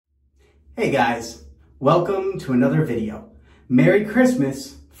Hey guys, welcome to another video. Merry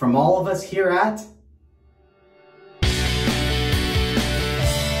Christmas from all of us here at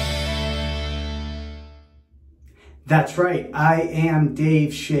That's right, I am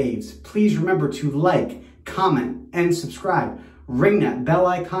Dave Shaves. Please remember to like, comment, and subscribe. Ring that bell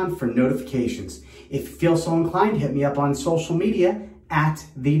icon for notifications. If you feel so inclined, hit me up on social media at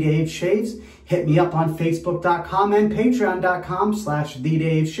TheDaveShaves. Hit me up on Facebook.com and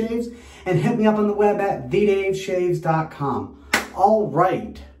Patreon.com/TheDaveShaves. And hit me up on the web at TheDaveShaves.com. All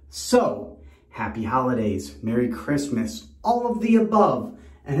right, so happy holidays, Merry Christmas, all of the above,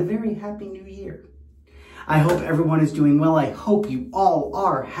 and a very happy new year. I hope everyone is doing well. I hope you all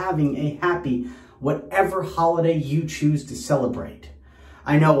are having a happy whatever holiday you choose to celebrate.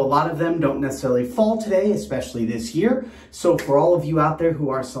 I know a lot of them don't necessarily fall today, especially this year. So for all of you out there who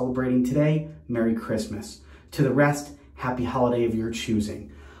are celebrating today, Merry Christmas. To the rest, happy holiday of your choosing.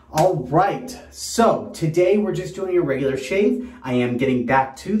 All right, so today we're just doing a regular shave. I am getting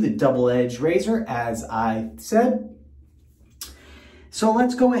back to the double-edged razor, as I said. So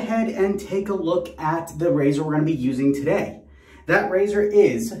let's go ahead and take a look at the razor we're going to be using today. That razor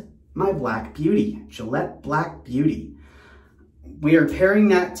is my Black Beauty, Gillette Black Beauty. We are pairing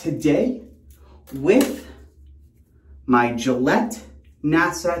that today with my Gillette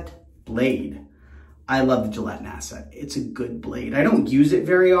Nacet blade. I love the Gillette Nacet. It's a good blade. I don't use it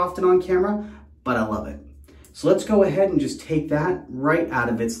very often on camera, but I love it. So let's go ahead and just take that right out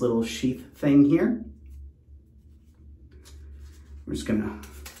of its little sheath thing here. We're just gonna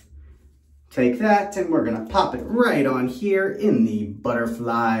take that and we're gonna pop it right on here in the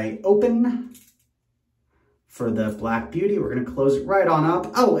butterfly open for the Black Beauty. We're gonna close it right on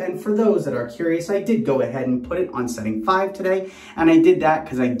up. Oh, and for those that are curious, I did go ahead and put it on setting 5 today. And I did that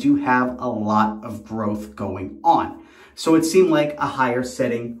because I do have a lot of growth going on. So it seemed like a higher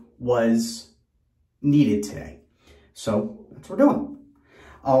setting was needed today. So that's what we're doing.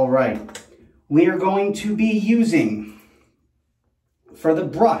 All right, we are going to be using, for the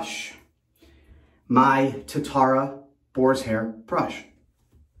brush, my Tatara Boar's Hair brush.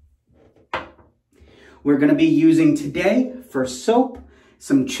 We're going to be using today, for soap,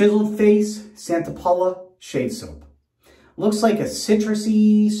 some Chiseled Face Santa Paula shave soap. Looks like a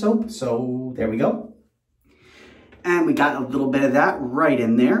citrusy soap, so there we go. And we got a little bit of that right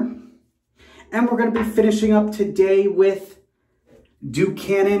in there. And we're going to be finishing up today with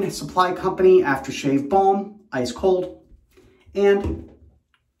Cannon Supply Company Aftershave Balm, ice cold, and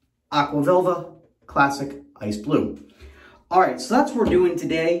Aqua Velva Classic Ice Blue. All right, so that's what we're doing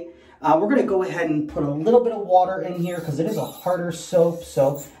today. We're gonna go ahead and put a little bit of water in here because it is a harder soap.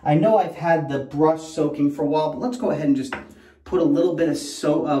 So I know I've had the brush soaking for a while, but let's go ahead and just put a little bit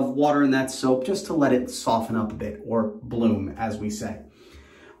of water in that soap just to let it soften up a bit, or bloom, as we say.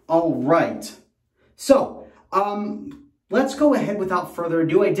 All right, so let's go ahead without further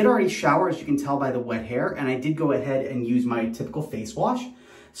ado. I did already shower, as you can tell by the wet hair, and I did go ahead and use my typical face wash.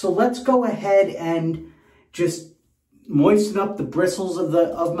 So let's go ahead and just moisten up the bristles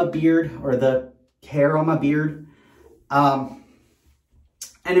of my beard, or the hair on my beard. And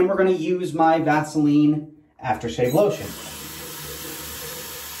then we're going to use my Vaseline aftershave lotion.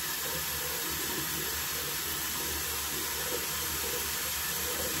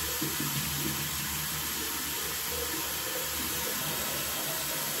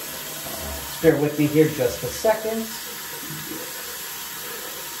 Bear with me here just a second.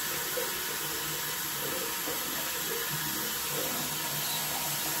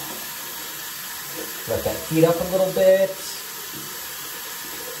 Let that heat up a little bit.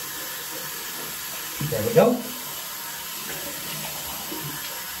 There we go.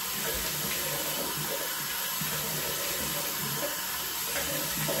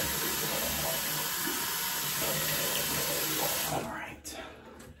 All right.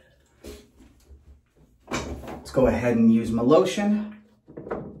 Let's go ahead and use my lotion.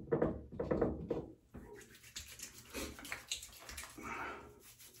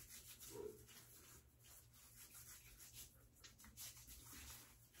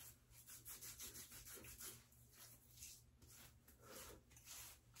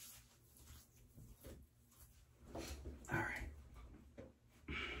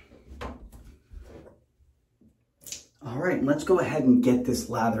 All right, let's go ahead and get this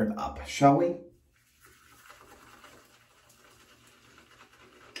lathered up, shall we?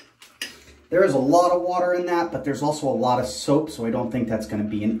 There is a lot of water in that, but there's also a lot of soap, so I don't think that's going to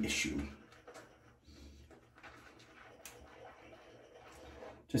be an issue.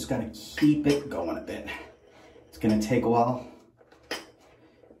 Just got to keep it going a bit. It's going to take a while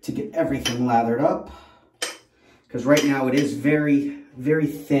to get everything lathered up, because right now it is very, very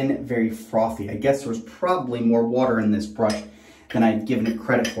thin, very frothy. I guess there was probably more water in this brush than I'd given it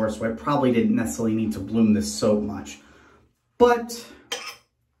credit for, so I probably didn't necessarily need to bloom this soap much. But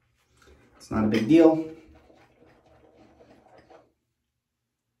it's not a big deal.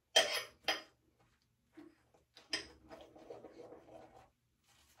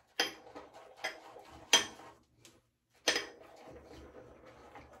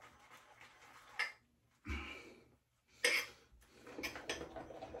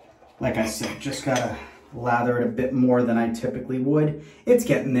 Like I said, just gotta lather it a bit more than I typically would. It's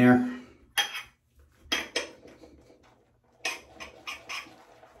getting there.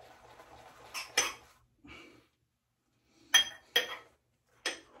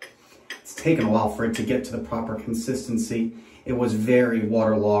 It's taken a while for it to get to the proper consistency. It was very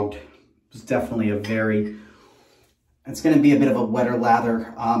waterlogged. It was definitely it's gonna be a bit of a wetter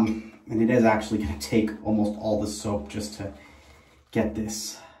lather. And it is actually gonna take almost all the soap just to get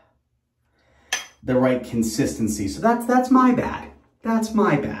this the right consistency. So that's my bad. That's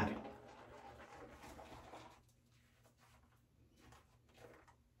my bad.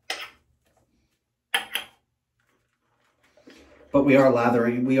 But we are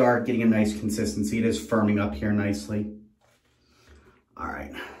lathering, we are getting a nice consistency. It is firming up here nicely. All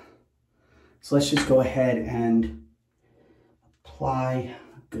right. So let's just go ahead and apply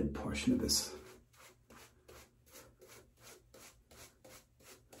a good portion of this.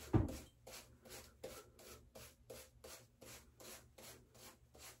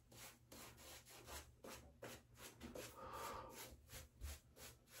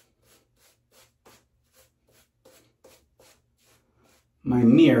 My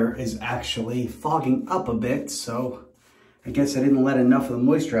mirror is actually fogging up a bit, so I guess I didn't let enough of the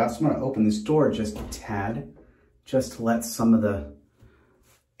moisture out. So I'm going to open this door just a tad, just to let some of the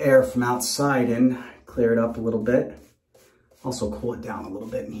air from outside in, clear it up a little bit. Also cool it down a little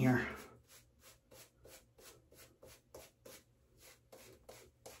bit in here.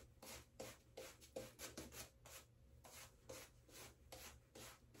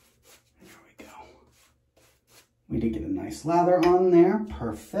 We did get a nice lather on there,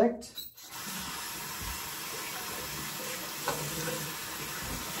 perfect.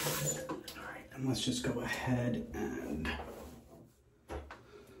 All right, and let's just go ahead and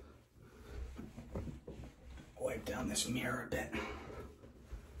wipe down this mirror a bit.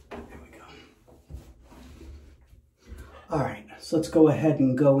 There we go. All right, so let's go ahead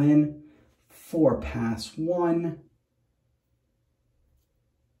and go in for pass 1.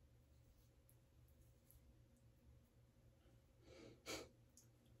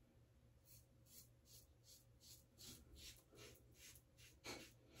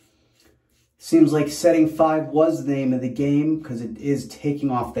 Seems like setting 5 was the name of the game because it is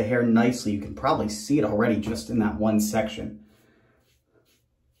taking off the hair nicely. You can probably see it already just in that one section.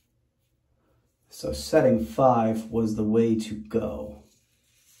 So setting 5 was the way to go.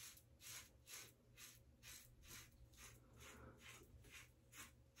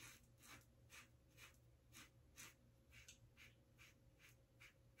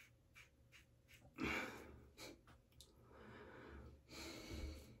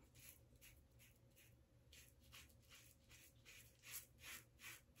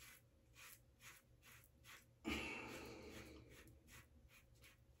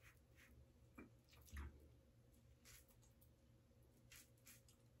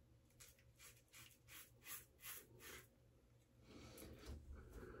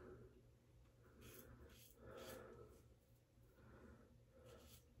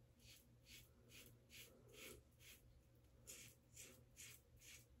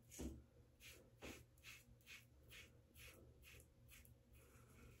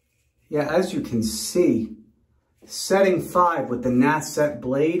 Yeah, as you can see, setting 5 with the Nacet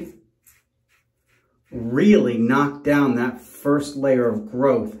blade really knocked down that first layer of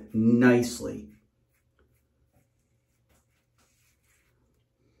growth nicely.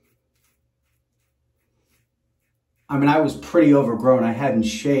 I mean, I was pretty overgrown. I hadn't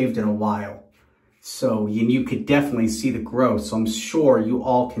shaved in a while. So you could definitely see the growth. So I'm sure you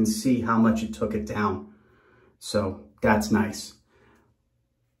all can see how much it took it down. So that's nice.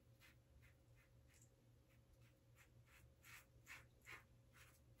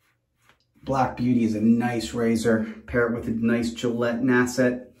 Black Beauty is a nice razor. Pair it with a nice Gillette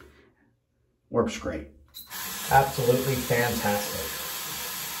Nacet. Works great. Absolutely fantastic.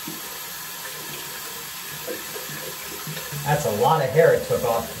 That's a lot of hair it took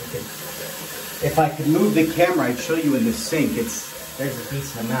off. If I could move the camera, I'd show you in the sink. There's a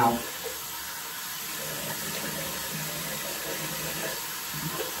decent amount.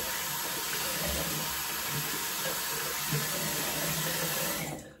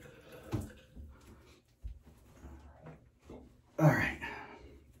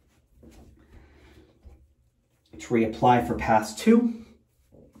 to reapply for pass 2.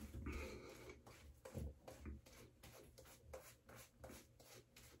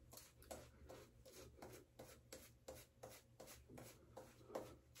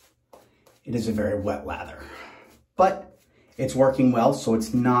 It is a very wet lather, but it's working well, so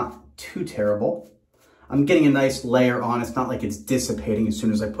it's not too terrible. I'm getting a nice layer on. It's not like it's dissipating as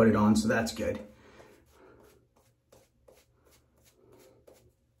soon as I put it on, so that's good.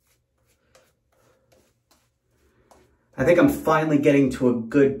 I think I'm finally getting to a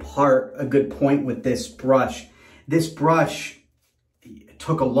good point with this brush. This brush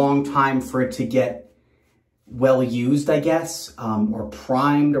took a long time for it to get well used, I guess, or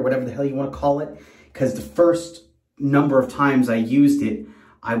primed, or whatever the hell you want to call it. Because the first number of times I used it,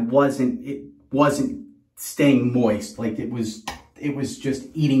 it wasn't staying moist. Like it was just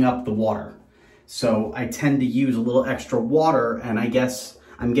eating up the water. So I tend to use a little extra water, and I guess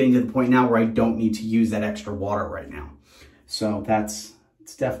I'm getting to the point now where I don't need to use that extra water right now. So it's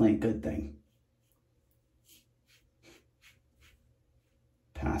definitely a good thing.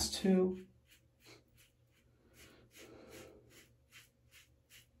 Pass 2.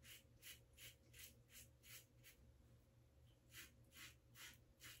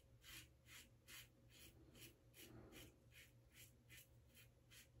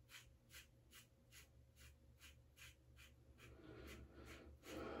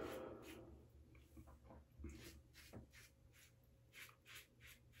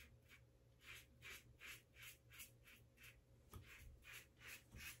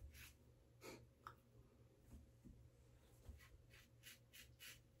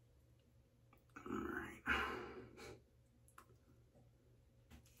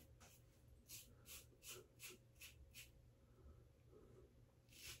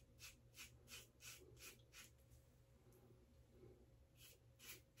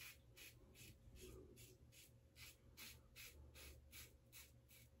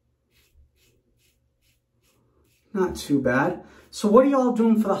 Not too bad. So what are y'all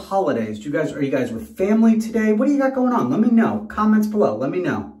doing for the holidays? Are you guys with family today? What do you got going on? Let me know. Comments below. Let me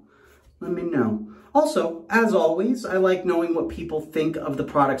know. Let me know. Also, as always, I like knowing what people think of the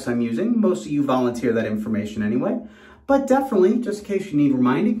products I'm using. Most of you volunteer that information anyway. But definitely, just in case you need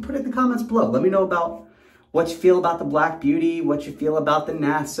reminding, put it in the comments below. Let me know about what you feel about the Black Beauty, what you feel about the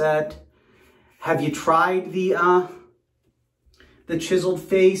Nacet. Have you tried the Chiseled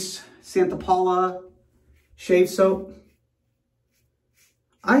Face Santa Paula shave soap?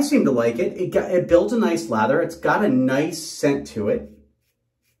 I seem to like it. It builds a nice lather. It's got a nice scent to it.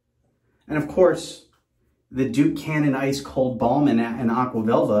 And of course, the Duke Cannon Ice Cold Balm and Aqua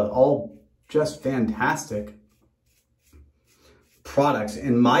Velva, all just fantastic products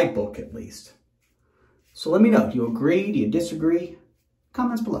in my book, at least. So let me know. Do you agree? Do you disagree?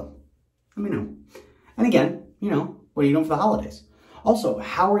 Comments below. Let me know. And again, what are you doing for the holidays? Also,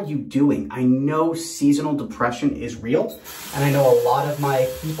 how are you doing? I know seasonal depression is real, and I know a lot of my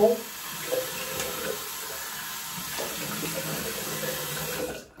people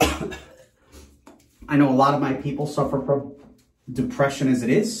suffer from depression as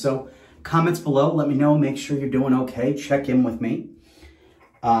it is. So comments below, let me know. Make sure you're doing okay. Check in with me.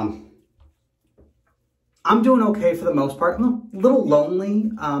 I'm doing okay for the most part. I'm a little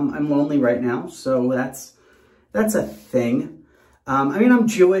lonely. I'm lonely right now, so that's a thing. I'm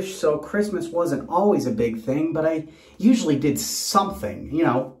Jewish, so Christmas wasn't always a big thing, but I usually did something,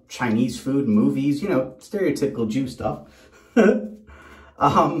 Chinese food, movies, stereotypical Jew stuff. But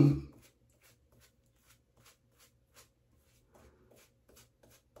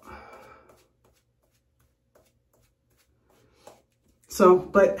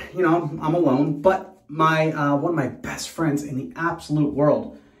I'm alone, but one of my best friends in the absolute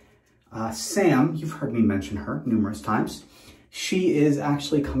world, Sam, you've heard me mention her numerous times. She is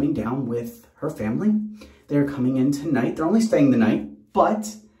actually coming down with her family. They're coming in tonight. They're only staying the night,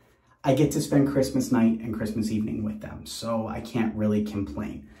 but I get to spend Christmas night and Christmas evening with them, so I can't really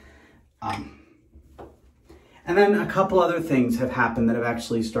complain. And then a couple other things have happened that have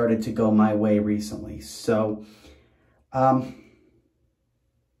actually started to go my way recently. So,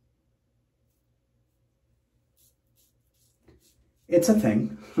 it's a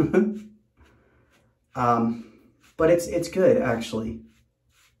thing. But it's good, actually.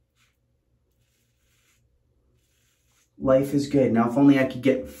 Life is good. Now, if only I could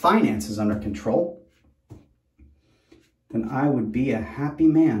get finances under control, then I would be a happy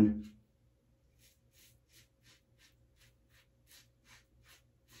man.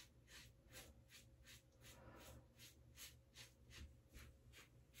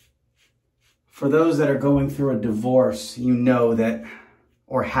 For those that are going through a divorce, you know that,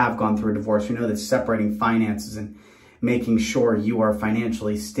 or have gone through a divorce, you know that separating finances and making sure you are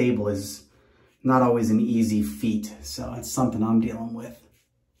financially stable is not always an easy feat. So it's something I'm dealing with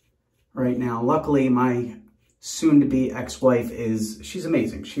right now. Luckily, my soon-to-be ex-wife she's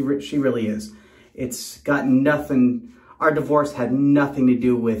amazing. She really is. It's got nothing, our divorce had nothing to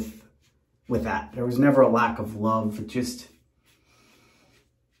do with that. There was never a lack of love. It just,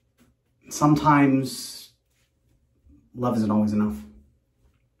 sometimes love isn't always enough.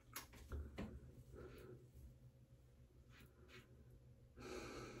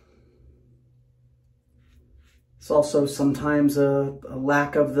 It's also sometimes a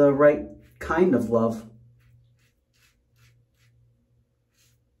lack of the right kind of love.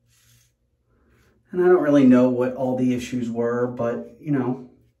 And I don't really know what all the issues were, but, you know,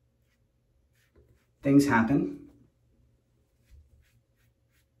 things happen.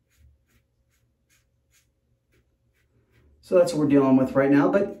 So that's what we're dealing with right now.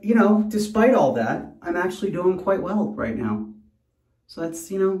 But, you know, despite all that, I'm actually doing quite well right now. So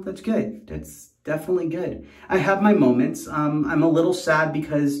that's, you know, that's good. That's definitely good. I have my moments. I'm a little sad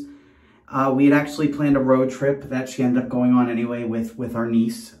because we had actually planned a road trip that she ended up going on anyway with our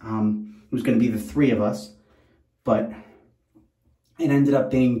niece. It was going to be the three of us, but it ended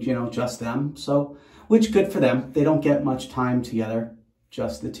up being, you know, just them. So, which good for them. They don't get much time together,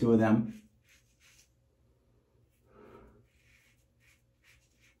 just the two of them.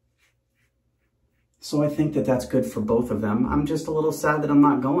 So I think that that's good for both of them. I'm just a little sad that I'm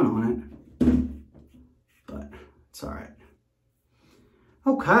not going on it, but it's all right.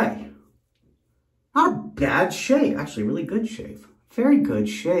 Okay. Not a bad shave. Actually, really good shave. Very good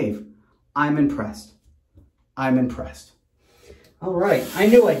shave. I'm impressed. I'm impressed. All right. I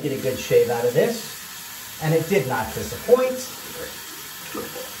knew I'd get a good shave out of this, and it did not disappoint.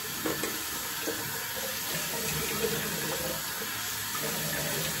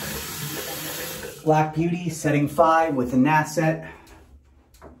 Black Beauty, setting 5 with a Nacet.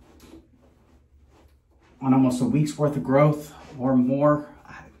 On almost a week's worth of growth or more.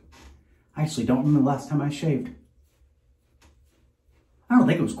 I actually don't remember the last time I shaved. I don't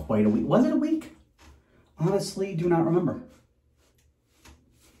think it was quite a week. Was it a week? Honestly, do not remember.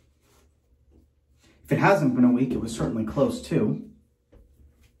 If it hasn't been a week, it was certainly close to.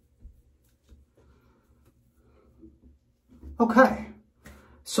 Okay,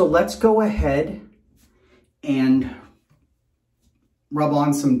 so let's go ahead and rub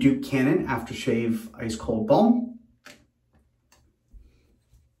on some Duke Cannon Aftershave Ice Cold Balm.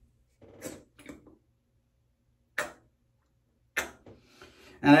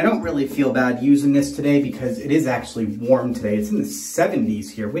 And I don't really feel bad using this today because it is actually warm today. It's in the 70s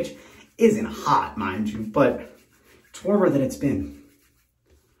here, which isn't hot, mind you, but it's warmer than it's been.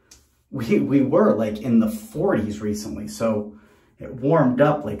 We were like in the 40s recently, so it warmed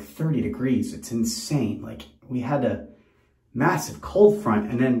up like 30 degrees. It's insane. Like we had a massive cold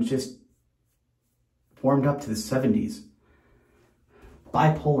front and then just warmed up to the 70s.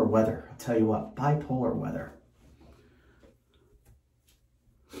 Bipolar weather, I'll tell you what, bipolar weather.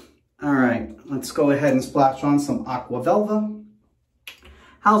 All right, let's go ahead and splash on some Aqua Velva.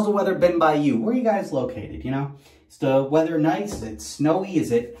 How's the weather been by you? Where are you guys located, you know? Is the weather nice? Is it snowy?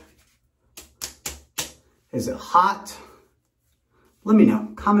 Is it hot? Let me know,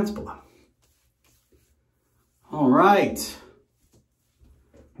 comments below. All right,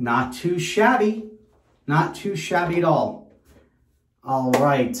 not too shabby. Not too shabby at all. All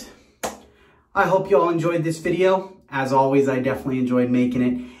right, I hope you all enjoyed this video. As always, I definitely enjoyed making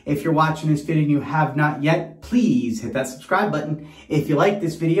it. If you're watching this video and you have not yet, please hit that subscribe button. If you like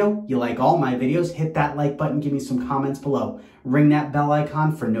this video, you like all my videos, hit that like button, give me some comments below. Ring that bell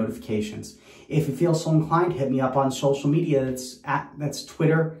icon for notifications. If you feel so inclined, hit me up on social media. That's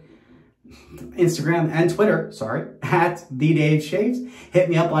Twitter, Instagram and Twitter, sorry, at TheDaveShaves. Hit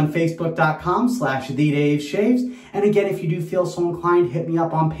me up on Facebook.com/TheDaveShaves. And again, if you do feel so inclined, hit me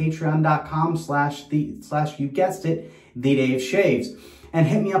up on Patreon.com / you guessed it, TheDaveShaves. And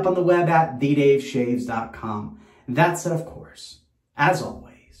hit me up on the web at TheDaveShaves.com. That's it, of course. As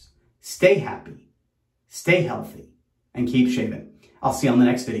always, stay happy, stay healthy, and keep shaving. I'll see you on the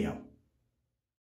next video.